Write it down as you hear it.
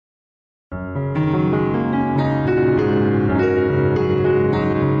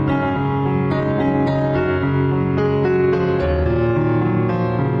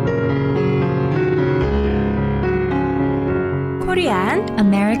Korean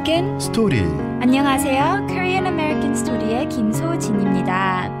American Story. 안녕하세요. Korean American Story의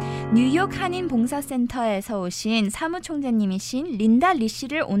김소진입니다. 뉴욕 한인 봉사센터에서 오신 사무총장님이신 린다 리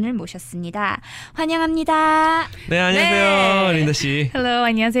씨를 오늘 모셨습니다. 환영합니다. 네, 안녕하세요. 네. 린다 씨. Hello,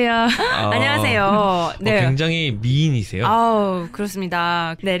 안녕하세요. 안녕하세요. 네. 굉장히 미인이세요. 아우,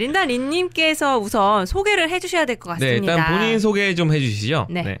 그렇습니다. 네, 린다 린님께서 우선 소개를 해주셔야 될 것 네, 같습니다. 일단 본인 소개 좀 해주시죠.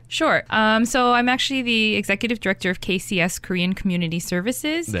 네. Sure. So I'm actually the executive director of KCS Korean Community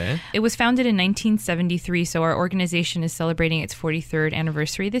Services. 네. It was founded in 1973, so our organization is celebrating its 43rd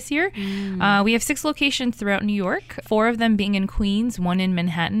anniversary this year. We have 6 locations throughout New York, 4 of them being in Queens, 1 in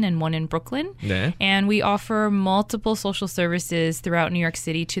Manhattan, and 1 in Brooklyn. 네. And we offer multiple social services throughout New York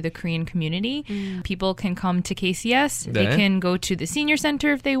City to the Korean community. People can come to KCS. 네. They can go to the senior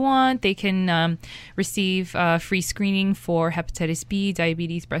center if they want. They can receive free screening for hepatitis B,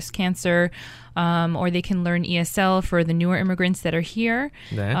 diabetes, breast cancer, or they can learn ESL for the newer immigrants that are here.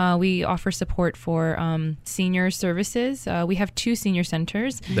 네. We offer support for senior services. We have 2 senior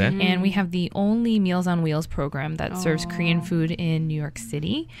centers, 네. and we have the only Meals on Wheels program that serves Korean food in New York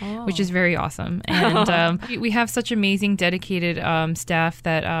City, which is very awesome. And we have such amazing, dedicated staff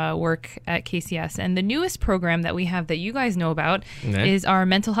that work at KCS. And the newest program that we have that you guys know about 네. is our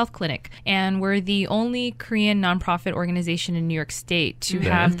mental health clinic. And we're the only Korean nonprofit organization in New York State to 네.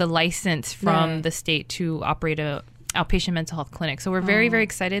 have the license from the state to operate a outpatient mental health clinic. So we're very, very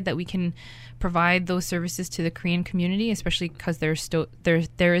excited that we can provide those services to the Korean community, especially because there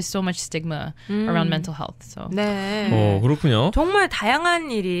is so much stigma around mental health. So 네. 그렇군요. 정말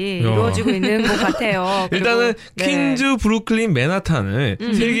다양한 일이 이루어지고 있는 것 같아요. 일단은 그리고, 퀸즈, 브루클린, 맨하탄을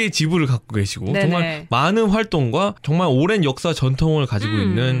 3개의 지부를 갖고 계시고 네네. 정말 많은 활동과 정말 오랜 역사 전통을 가지고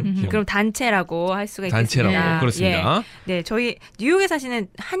있는 그럼 단체라고 할 수가 단체라고 있겠습니다. 그렇습니다. 예. 네, 저희 뉴욕에 사시는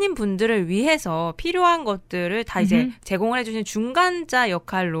한인 분들을 위해서 필요한 것들을 다 이제 제공을 해주신 중간자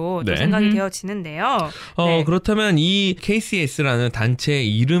역할로 또 네. 생각이 되어지는데요. 네. 그렇다면 이 KCS라는 단체의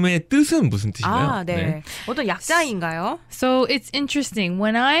이름의 뜻은 무슨 뜻인가요? 아, 네. 어떤 약자인가요? So it's interesting.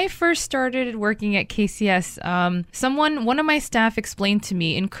 When I first started working at KCS, one of my staff explained to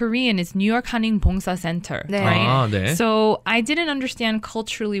me in Korean it's New York Han인 Bongsa Center, 네. right? 아, 네. So I didn't understand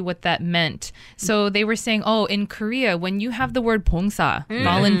culturally what that meant. So they were saying, oh, in Korea, when you have the word 봉사,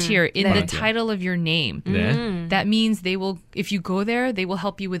 volunteer, in the title of your name, 네. that means they will, if you go there, they will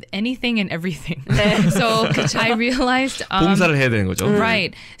help you with anything and everything. So I realized... 봉사를 해야 되는 거죠.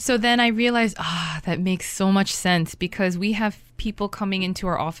 Right. So then I realized, that makes so much sense because we have people coming into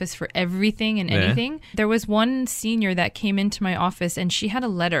our office for everything and anything. There was one senior that came into my office and she had a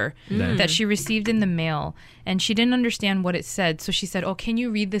letter that she received in the mail and she didn't understand what it said. So she said, oh, can you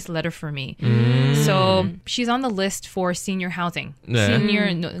read this letter for me? So she's on the list for senior housing. 네.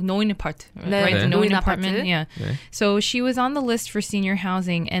 Senior 노인 apart, right? 네. Noin 노인 apartment. 아파트. Yeah. 네. So she was on the list for senior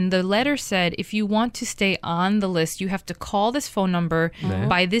housing and the letter said, if you want to stay on the list, you have to call this phone number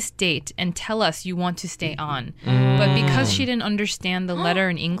by this date and tell us you want to stay on. But because she didn't understand the letter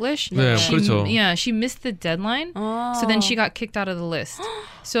in English, 네, 그렇죠. she missed the deadline. So then she got kicked out of the list.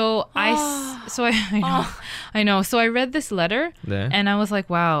 So I know. So I read this letter 네. and I was like,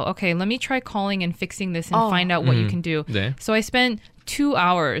 wow, okay, let me try calling and fixing this and find out what you can do. 네. So I spent 2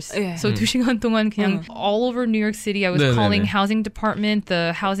 hours. 예. So 2시간 동안 그냥 all over New York City. I was 네네네. calling housing department,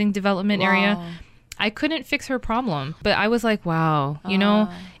 the housing development area. I couldn't fix her problem. But I was like, wow, you know,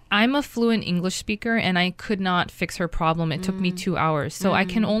 I'm a fluent English speaker and I could not fix her problem. It took me 2 hours. So I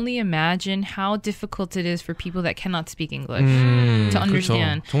can only imagine how difficult it is for people that cannot speak English to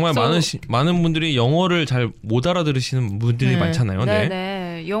understand. 그렇죠. 정말 많은 분들이 영어를 잘 못 알아들으시는 분들이 많잖아요. 네.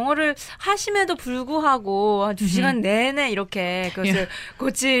 네. 영어를 하심에도 불구하고 한 2시간 내내 이렇게 그것을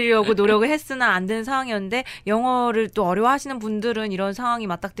고치려고 노력을 했으나 안 되는 상황이었는데 영어를 또 어려워하시는 분들은 이런 상황이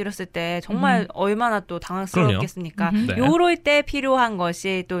맞닥뜨렸을 때 정말 얼마나 또 당황스럽겠습니까? 네. 요럴 때 필요한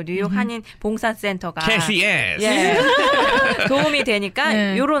것이 또 뉴욕 한인 봉사센터가 KCS! 예. 도움이 되니까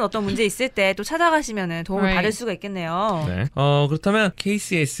네. 요런 어떤 문제 있을 때 또 찾아가시면 도움을 Right. 받을 수가 있겠네요. 네. 그렇다면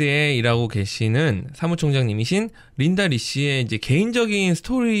KCS에 일하고 계시는 사무총장님이신 린다 리 씨의 이제 개인적인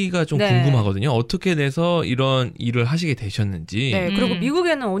스토리가 좀 네. 궁금하거든요. 어떻게 돼서 이런 일을 하시게 되셨는지. 네, 그리고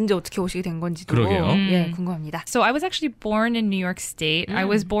미국에는 언제 어떻게 오시게 된 건지도 그러게요. 예, 궁금합니다. So I was actually born in New York State. I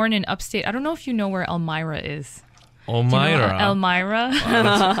was born in upstate. I don't know if you know where Elmira is. Elmira. Elmira.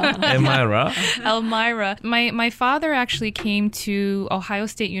 Elmira. Elmira. My father actually came to Ohio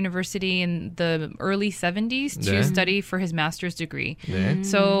State University in the early 70s to 네. study for his master's degree. 네.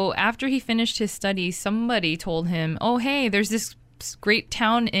 So after he finished his studies, somebody told him, oh, hey, there's this great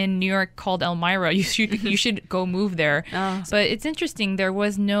town in New York called Elmira. You should go move there. But it's interesting. There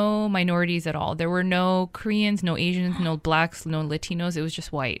was no minorities at all. There were no Koreans, no Asians, no blacks, no Latinos. It was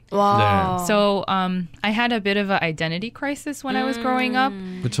just white. Wow. 네. So I had a bit of an identity crisis when I was growing up.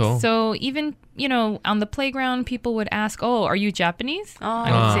 그렇죠. So even, on the playground, people would ask, oh, are you Japanese?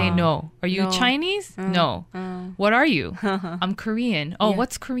 I would say no. Are you Chinese? No. What are you? I'm Korean. Oh,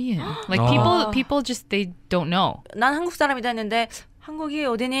 what's Korean? Like people just, they don't know. 난 한국 사람이다 했는데 한국이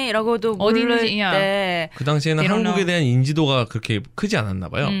어디니? 라고도 어디니? 물을 Yeah. 때 그 당시에는 They don't 한국에 know. 대한 인지도가 그렇게 크지 않았나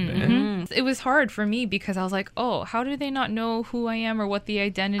봐요. 네. It was hard for me because I was like, oh, how do they not know who I am or what the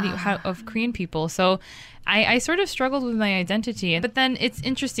identity of Korean people? So I sort of struggled with my identity. But then it's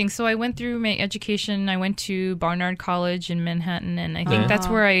interesting. So I went through my education. I went to Barnard College in Manhattan, and I think that's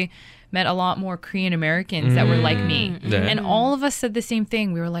where I met a lot more Korean Americans that were like me. 네. And all of us said the same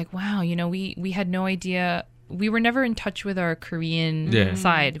thing. We were like, wow, we had no idea. We were never in touch with our Korean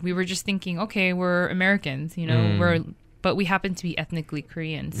side. We were just thinking, okay, we're Americans, but we happen to be ethnically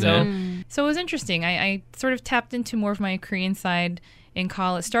Korean. So it was interesting. I sort of tapped into more of my Korean side in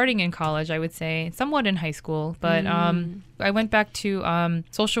college, starting in college, I would say, somewhat in high school. But I went back to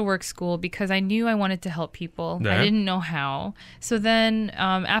social work school because I knew I wanted to help people. 네. I didn't know how. So then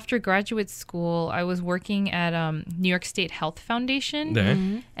after graduate school, I was working at New York State Health Foundation.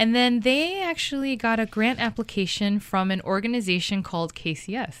 네. And then they actually got a grant application from an organization called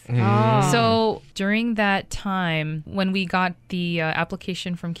KCS. So during that time, when we got the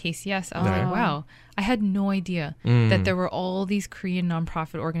application from KCS, I was like, wow, I had no idea that there were all these Korean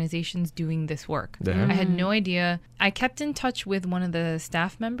nonprofit organizations doing this work. 네. I had no idea. I kept in touch with one of the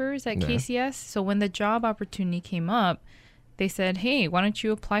staff members at KCS. So when the job opportunity came up, they said, hey, why don't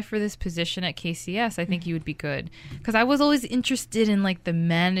you apply for this position at KCS? I think you would be good. Because I was always interested in like the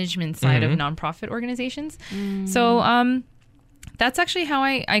management side of nonprofit organizations. So that's actually how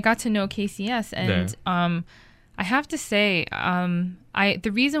I got to know KCS. And I have to say,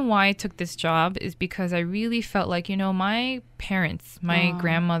 the reason why I took this job is because I really felt like, my parents, my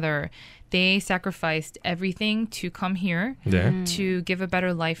grandmother, they sacrificed everything to come here 네. to give a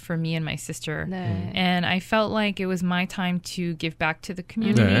better life for me and my sister. 네. And I felt like it was my time to give back to the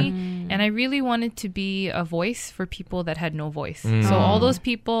community. And I really wanted to be a voice for people that had no voice. So all those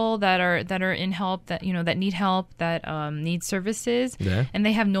people that are in help, that that need help, that need services, 네. and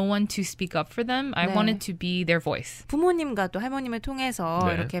they have no one to speak up for them. I 네. wanted to be their voice. 부모님과 또 할머님을 통해서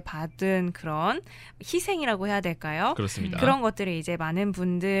네. 이렇게 받은 그런 희생이라고 해야 될까요? 그렇습니다. 그런 것들을 이제 많은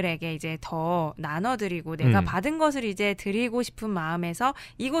분들에게 이제 더 나눠드리고 내가 받은 것을 이제 드리고 싶은 마음에서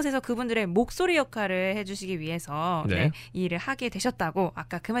이곳에서 그분들의 목소리 역할을 해주시기 위해서 네. 이 일을 하게 되셨다고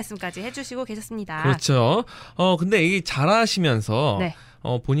아까 그 말씀까지 해주시고 계셨습니다. 그렇죠. 근데 이게 잘하시면서 네.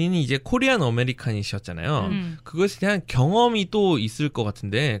 본인이 이제 코리안 아메리칸이셨잖아요. 그것에 대한 경험이 또 있을 것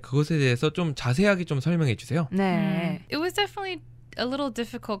같은데 그것에 대해서 좀 자세하게 좀 설명해 주세요. 네. It was definitely a little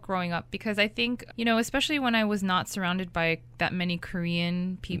difficult growing up because I think, especially when I was not surrounded by that many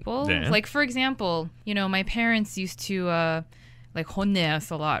Korean people. 네. Like, for example, my parents used to like 혼내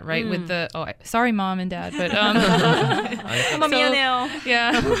us a lot, right? With the sorry mom and dad, but 엄마 미안해요.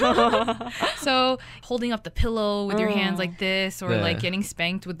 yeah. So holding up the pillow with your hands like this, or 네. like getting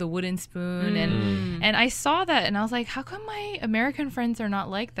spanked with the wooden spoon, and I saw that and I was like, how come my American friends are not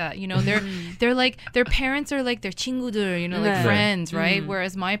like that? They're like their parents are like their 친구들, like 네. friends, right?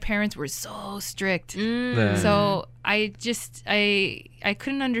 Whereas my parents were so strict. 네. So I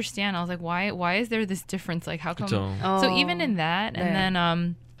couldn't understand. I was like, why is there this difference? Like, how come? 그렇죠. So even in that, and 네.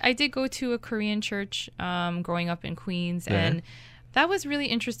 then I did go to a Korean church growing up in Queens, 네. and that was really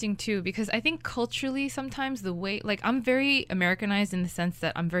interesting too, because I think culturally sometimes the way, like, I'm very Americanized in the sense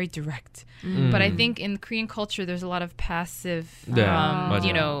that I'm very direct, but I think in Korean culture there's a lot of passive, 네,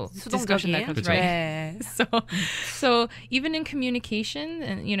 맞아요. discussion that comes, 그쵸. right? 네. So even in communication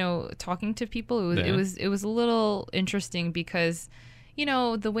and talking to people, 네. it was a little interesting because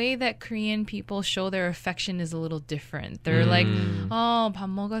the way that Korean people show their affection is a little different. They're like, 밥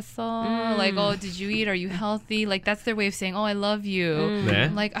먹었어? Like, did you eat? Are you healthy? Like, that's their way of saying, I love you. 네.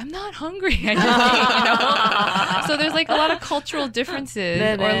 I'm like, I'm not hungry. I just ate, So there's like a lot of cultural differences.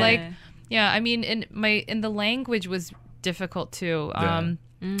 네, Or 네. like, yeah, I mean, in the language was difficult too. 네.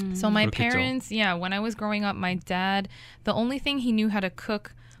 So my 그렇겠죠. parents, when I was growing up, my dad, the only thing he knew how to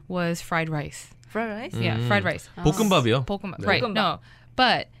cook was fried rice. Fried rice? Yeah, fried rice. 볶음밥이요? 볶음밥. 네. Right. 볶음밥. No.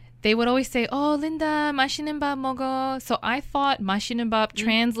 But they would always say, "Oh, Linda, 맛있는 밥 먹어." So I thought 맛있는 밥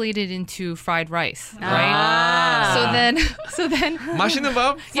translated into fried rice, right? So then 맛있는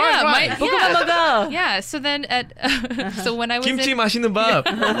밥? yeah, 볶음밥 먹어. yeah. So then so when I was 김치 맛있는 밥.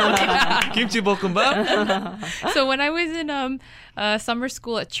 김치 볶음밥. So when I was in summer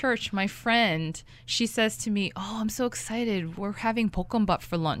school at church, my friend, she says to me, "Oh, I'm so excited. We're having 볶음밥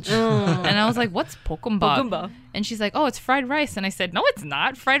for lunch." And I was like, "What's 볶음밥?" 볶음밥. And she's like, "Oh, it's fried rice." And I said, "No, it's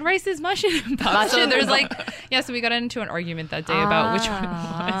not. Fried rice is 맛있는 밥." So there's like, so we got into an argument that day about which one it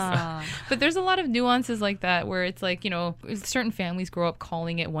was. But there's a lot of nuances like that where it's like, certain families grow up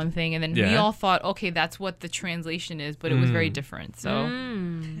calling it one thing, and then we all thought, okay, that's what the translation is, but it was very different. So,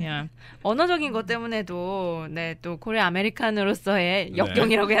 yeah. 언어적인 것 때문에도 또 코리아 아메리칸으로서의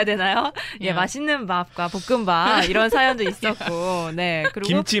역경이라고 해야 되나요? 예, 맛있는 밥과 볶음밥 이런 사연도 있었고, 네. 그리고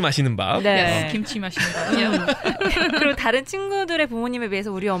김치 맛있는 밥. 네. 김치 맛있는 밥. 그리고 다른 친구들의 부모님에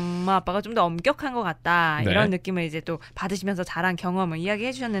비해서 우리 엄마 아빠가 좀 더 엄격한 것 같다. 네. 이런 느낌을 이제 또 받으시면서 자란 경험을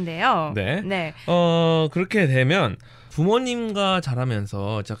이야기해 주셨는데요. 네. 그렇게 되면 부모님과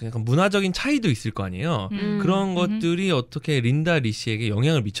자라면서 약간 문화적인 차이도 있을 거 아니에요. 그런 것들이 어떻게 린다 리 씨에게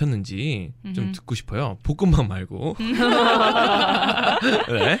영향을 미쳤는지 좀 듣고 싶어요. 볶음밥 말고.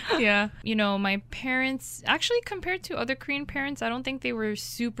 네. Yeah. My parents, actually compared to other Korean parents, I don't think they were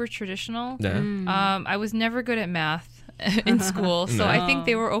super traditional. 네. I was never good at math in school, so I think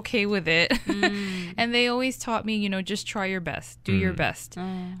they were okay with it. And they always taught me, just try your best, do your best.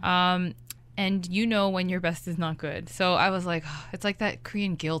 And when your best is not good. So I was like, it's like that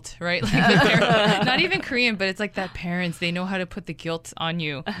Korean guilt, right? Like not even Korean, but it's like that parents, they know how to put the guilt on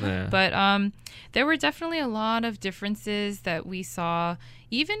you. 네. But there were definitely a lot of differences that we saw,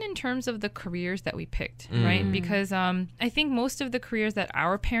 even in terms of the careers that we picked, right? Because I think most of the careers that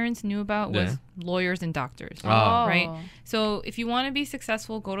our parents knew about was lawyers and doctors, right? So if you want to be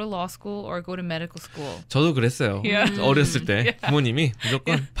successful, go to law school or go to medical school. 저도 그랬어요. 어렸을 때 부모님이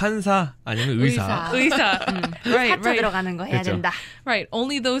무조건 판사 아니면 의사. Right, 사자 들어가는 거 해야 된다. Right,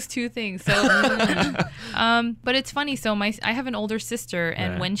 only those two things. So, but it's funny. So I have an older sister,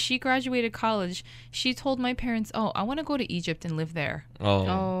 and when she graduated college, she told my parents, "Oh, I want to go to Egypt and live there."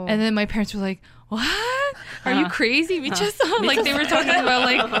 And then my parents were like, "What? Are you crazy? 미쳤어?" Like they were talking about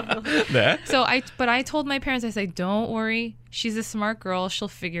like. 네. So I told my parents, I said, "Don't worry. She's a smart girl.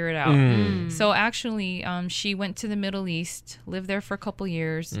 She'll figure it out." So actually, she went to the Middle East, lived there for a couple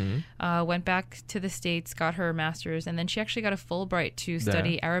years, went back to the States, got her master's, and then she actually got a Fulbright to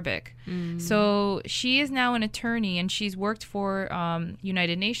study Arabic. So she is now an attorney, and she's worked for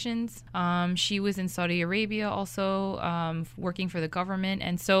United Nations. She was in Saudi Arabia also, working for the government.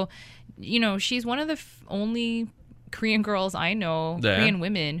 And so, she's one of the only Korean girls I know, Korean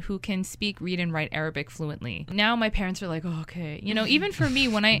women who can speak, read, and write Arabic fluently. Now my parents are like, oh, okay. Even for me,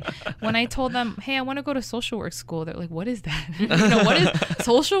 when I told them, hey, I want to go to social work school, they're like, what is that? What is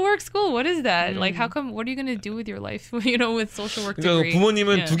social work school? What is that? Like, how come, what are you going to do with your life, with social work degree?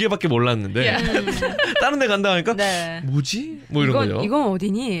 부모님은 두 개밖에 몰랐는데 다른 데 간다 하니까 뭐지? 뭐 이런 거죠. 이건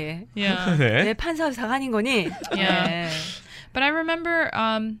어디니? 내 판사 사관인 거니? But I remember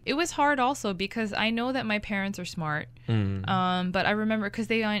it was hard also because I know that my parents are smart. But I remember because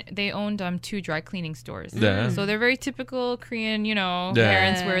they owned 2 dry cleaning stores. So they're very typical Korean,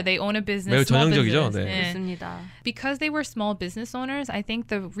 parents where they own a business. 매우 small 전형적이죠. business. 그렇습니다. Because they were small business owners, I think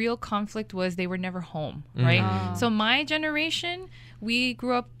the real conflict was they were never home, right? So my generation, we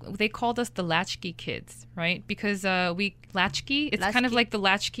grew up, they called us the latchkey kids, right? Because latchkey, it's kind of like the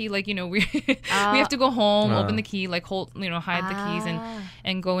latchkey, like, we have to go home, open the key, like hold, hide the keys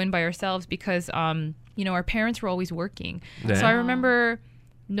and go in by ourselves because, our parents were always working. So I remember,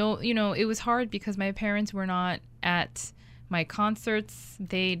 it was hard because my parents were not at my concerts.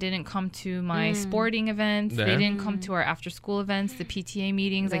 They didn't come to my sporting events. They didn't come to our after-school events, the PTA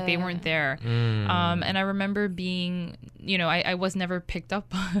meetings. Like, they weren't there. And I remember being, I was never picked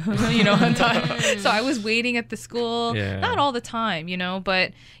up, on time. So I was waiting at the school. Not all the time,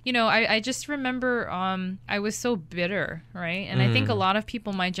 but, I just remember I was so bitter, right? And I think a lot of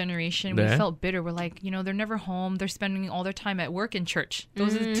people my generation, we felt bitter. We're like, they're never home. They're spending all their time at work and church.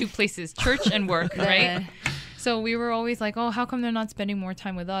 Those are the 2 places, church and work, right? So we were always like, oh, how come they're not spending more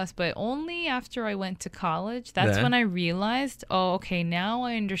time with us? But only after I went to college, that's when I realized, oh, okay, now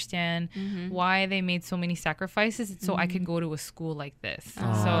I understand why they made so many sacrifices so I could go to a school like this.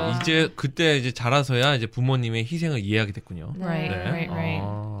 So 그때 자라서야 부모님의 희생을 이해하게 됐군요. Right.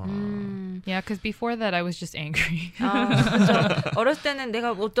 Yeah, because before that I was just angry. 그렇죠. 어렸을 때는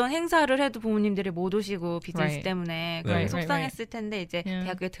내가 어떤 행사를 해도 부모님들이 못 오시고 비즈니스 때문에 그런 속상했을 텐데 이제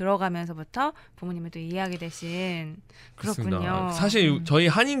대학교에 들어가면서부터 부모님을 또 이해하게 되신 그렇군요. 그렇습니다. 사실 저희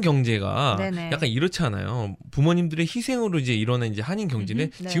한인 경제가 약간 이렇지 않아요. 부모님들의 희생으로 이제 일어난 이제 한인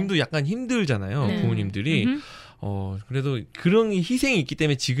경제는 지금도 약간 힘들잖아요. 부모님들이. 그래도 그런 희생이 있기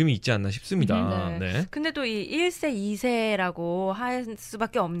때문에 지금이 있지 않나 싶습니다. 네. 근데 또 이 1세, 2세라고 할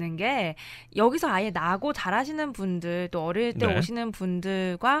수밖에 없는 게 여기서 아예 나고 자라시는 분들 또 어릴 때 오시는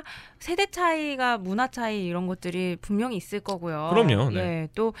분들과 세대 차이가 문화 차이 이런 것들이 분명히 있을 거고요. 그럼요. 네.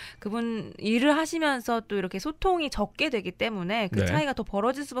 또 그분 일을 하시면서 또 이렇게 소통이 적게 되기 때문에 그 차이가 더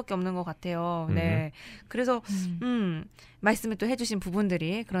벌어질 수밖에 없는 것 같아요. 네. 그래서 말씀을 또 해주신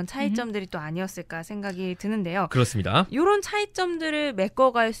부분들이 그런 차이점들이 또 아니었을까 생각이 드는데요. 그렇습니다. 이런 차이점들을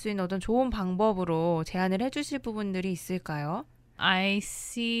메꿔갈 수 있는 어떤 좋은 방법으로 제안을 해주실 부분들이 있을까요? I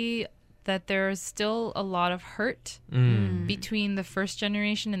see that there's still a lot of hurt between the first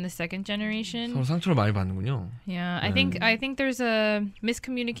generation and the second generation. 서로 상처를 많이 받는군요. Yeah, I think there's a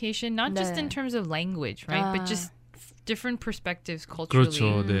miscommunication, not just in terms of language, right, but just different perspectives culturally.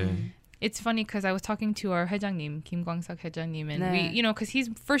 그렇죠. 네. It's funny because I was talking to our 회장님, Kim Kwang-seok 회장님, and we, you know, because he's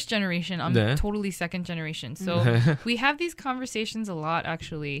first generation, I'm totally second generation. So we have these conversations a lot,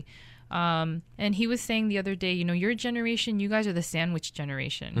 actually. And he was saying the other day, you know, your generation, you guys are the sandwich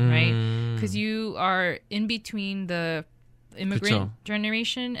generation, right? Because you are in between the immigrant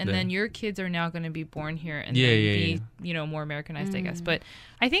generation, and then your kids are now going to be born here and then be, you know, more Americanized, I guess. But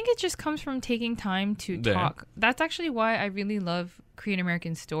I think it just comes from taking time to talk. That's actually why I really love Korean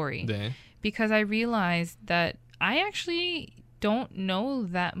American Story, because I realized that I actually don't know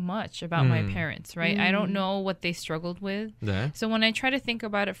that much about my parents, right? I don't know what they struggled with. So when I try to think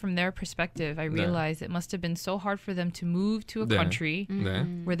about it from their perspective, I realize it must have been so hard for them to move to a country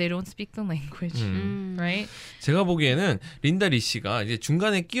where they don't speak the language, right? 제가 보기에는 린다 리 씨가 이제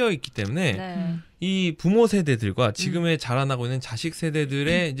중간에 끼어 있기 때문에 이 부모 세대들과 지금의 자라나고 있는 자식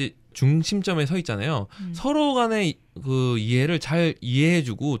세대들의 이제 중심점에 서 있잖아요. 서로 간의 그 이해를 잘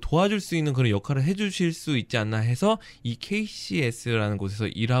이해해주고 도와줄 수 있는 그런 역할을 해주실 수 있지 않나 해서 이 KCS라는 곳에서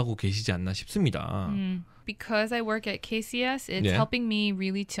일하고 계시지 않나 싶습니다. Because I work at KCS, it's helping me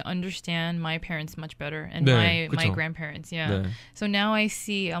really to understand my parents much better and my grandparents. So now I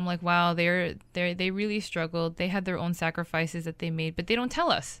see, I'm like, wow, they really struggled. They had their own sacrifices that they made, but they don't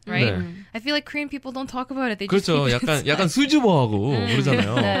tell us, right? I feel like Korean people don't talk about it. They just 그렇죠. 약간 수줍어하고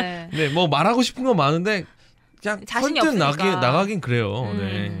그러잖아요. 네, 뭐 말하고 싶은 건 많은데 그냥 선뜻 나가긴 그래요.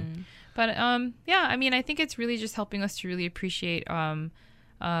 But yeah, I mean, I think it's really just helping us to really appreciate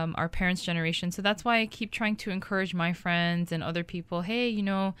our parents' generation. So that's why I keep trying to encourage my friends and other people, hey, you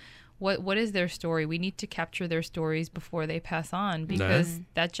know, what is their story? We need to capture their stories before they pass on, because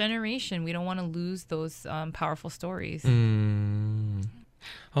that generation, we don't want to lose those powerful stories.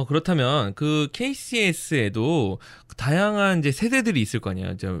 그렇다면 그 KCS에도 다양한 이제 세대들이 있을 거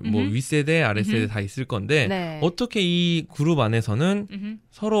아니에요. 이제 뭐 윗세대, 아랫세대 다 있을 건데 어떻게 이 그룹 안에서는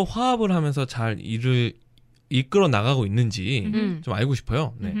서로 화합을 하면서 잘 일을 이끌어 나가고 있는지 좀 알고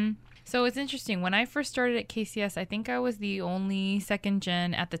싶어요. 네. So it's interesting. When I first started at KCS, I think I was the only second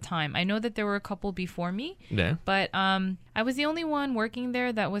gen at the time. I know that there were a couple before me, but I was the only one working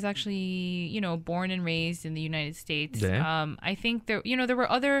there that was actually, you know, born and raised in the United States. I think there were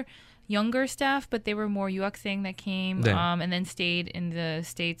other younger staff, but they were more 유학생 that came and then stayed in the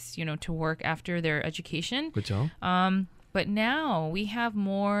States, you know, to work after their education. 그렇죠. But now we have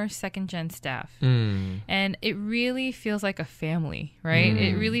more second-gen staff. And it really feels like a family, right?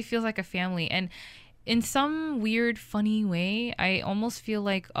 It really feels like a family. And in some weird, funny way, I almost feel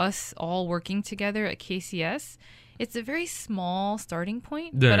like us all working together at KCS, it's a very small starting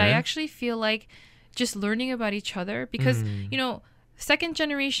point. But I actually feel like just learning about each other, because, you know, second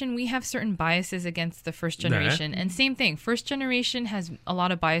generation, we have certain biases against the first generation. And same thing, first generation has a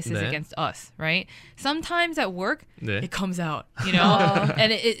lot of biases against us, right? Sometimes at work, it comes out, you know,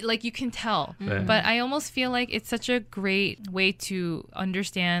 and it like you can tell. But I almost feel like it's such a great way to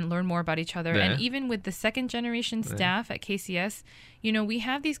understand, learn more about each other. And even with the second generation staff at KCS, you know, we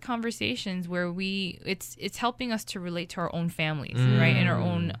have these conversations where it's helping us to relate to our own families, right? In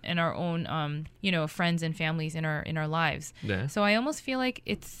our own you know, friends and families in our lives. So I almost feel like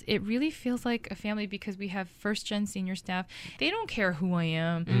it really feels like a family, because we have first gen senior staff. They don't care who I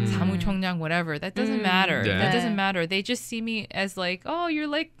am, 사무총장, whatever. That doesn't matter. That doesn't matter. They just see me as like, oh, you're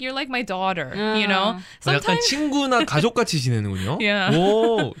like my daughter, you know. 약간 친구나 가족같이 지내는군요.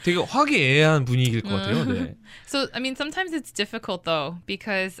 오, 되게 화기애애한 분위기일 것 같아요. So I mean, sometimes it's difficult though,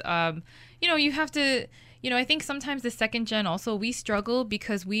 because you know, you have to I think sometimes the second gen also, we struggle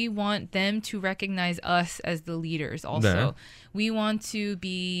because we want them to recognize us as the leaders also. 네. We want to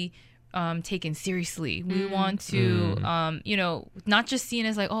be taken seriously. We want to, not just seen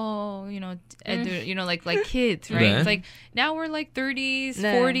as like, 애들, like kids, right? 네. It's like now we're like 30s,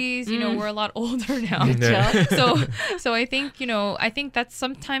 네. 40s, we're a lot older now. 네. So I think, I think that's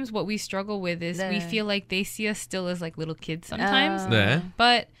sometimes what we struggle with is we feel like they see us still as like little kids sometimes. 네.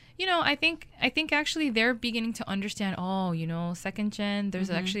 But I think actually they're beginning to understand, second gen, there's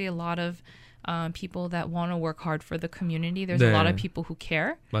actually a lot of people that want to work hard for the community. There's a lot of people who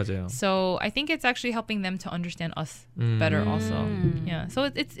care. 맞아요. So I think it's actually helping them to understand us better also. Yeah.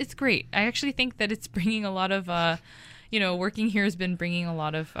 So it's great. I actually think that it's bringing a lot of working here has been bringing a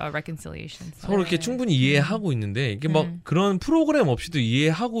lot of reconciliation. So. 서로 이렇게 충분히 이해하고 있는데 이게 막 그런 프로그램 없이도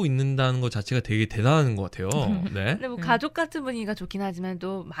이해하고 있는다는 것 자체가 되게 대단한 것 같아요. 네. 근데 뭐 가족 같은 분위기가 좋긴 하지만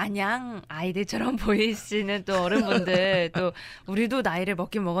또 마냥 아이들처럼 보이시는 또 어른분들 또 우리도 나이를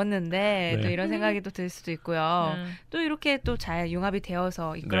먹긴 먹었는데 네. 또 이런 생각이 또 들 수도 있고요. 또 이렇게 또 잘 융합이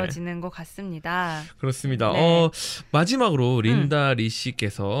되어서 이끌어지는 것 같습니다. 그렇습니다. 네. 마지막으로 린다 리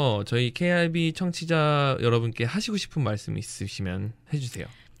씨께서 저희 KRB 청취자 여러분께 하시고 싶은 말씀 있으시면 해주세요.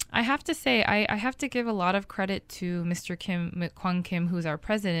 I have to say, I have to give a lot of credit to Mr. Kwang Kim, who's our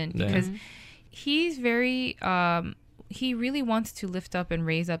president, because he's very, he really wants to lift up and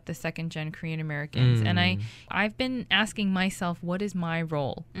raise up the second gen Korean Americans. And I've been asking myself, what is my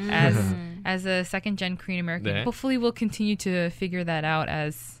role as a second gen Korean American? 네. Hopefully we'll continue to figure that out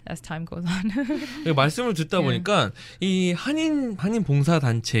as time goes on. 말씀을 듣다 보니까 이 한인 봉사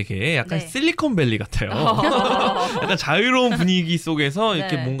단체계 약간 네. 실리콘밸리 같아요. 약간 자유로운 분위기 속에서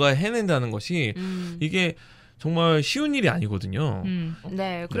이렇게 네. 뭔가 해낸다는 것이 이게 정말 쉬운 일이 아니거든요.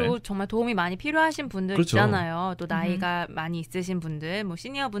 네, 그리고 정말 도움이 많이 필요하신 분들 그렇죠. 있잖아요. 또 나이가 많이 있으신 분들, 뭐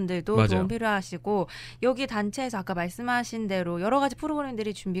시니어 분들도 맞아요. 도움 필요하시고 여기 단체에서 아까 말씀하신 대로 여러 가지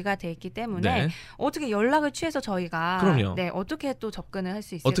프로그램들이 준비가 돼 있기 때문에 네. 어떻게 연락을 취해서 저희가 그럼요. 네, 어떻게 또 접근을 할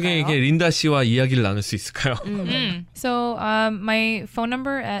수 있을까요? 어떻게 이게 린다 씨와 이야기를 나눌 수 있을까요? So my phone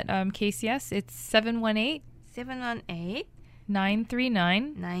number at KCS, it's 718 718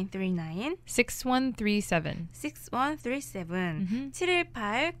 939 939 6137. 6137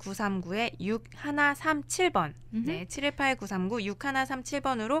 718-939-6137번 네,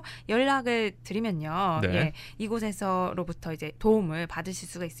 718-939-6137번으로 연락을 드리면요. 네. 예, 이곳에서로부터 이제 도움을 받으실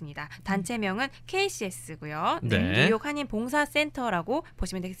수가 있습니다. 단체명은 KCS고요. 네, 네. 뉴욕 한인 봉사센터라고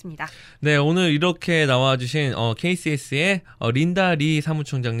보시면 되겠습니다. 네, 오늘 이렇게 나와주신 KCS의 린다 리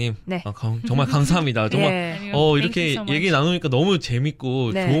사무총장님 네. 정말 감사합니다. 정말 예. 이렇게 Thank you so much. 얘기 나누니까 너무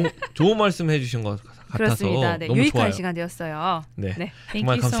재밌고 네. 좋은 말씀 해주신 것 같아서 그렇습니다. 네, 너무 유익한 좋아요. 시간 되었어요. 네, 네. Thank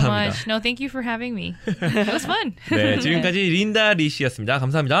정말 you so 감사합니다. much. No, thank you for having me. It was fun. 네, 지금까지 린다 리 씨였습니다.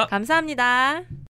 감사합니다. 감사합니다.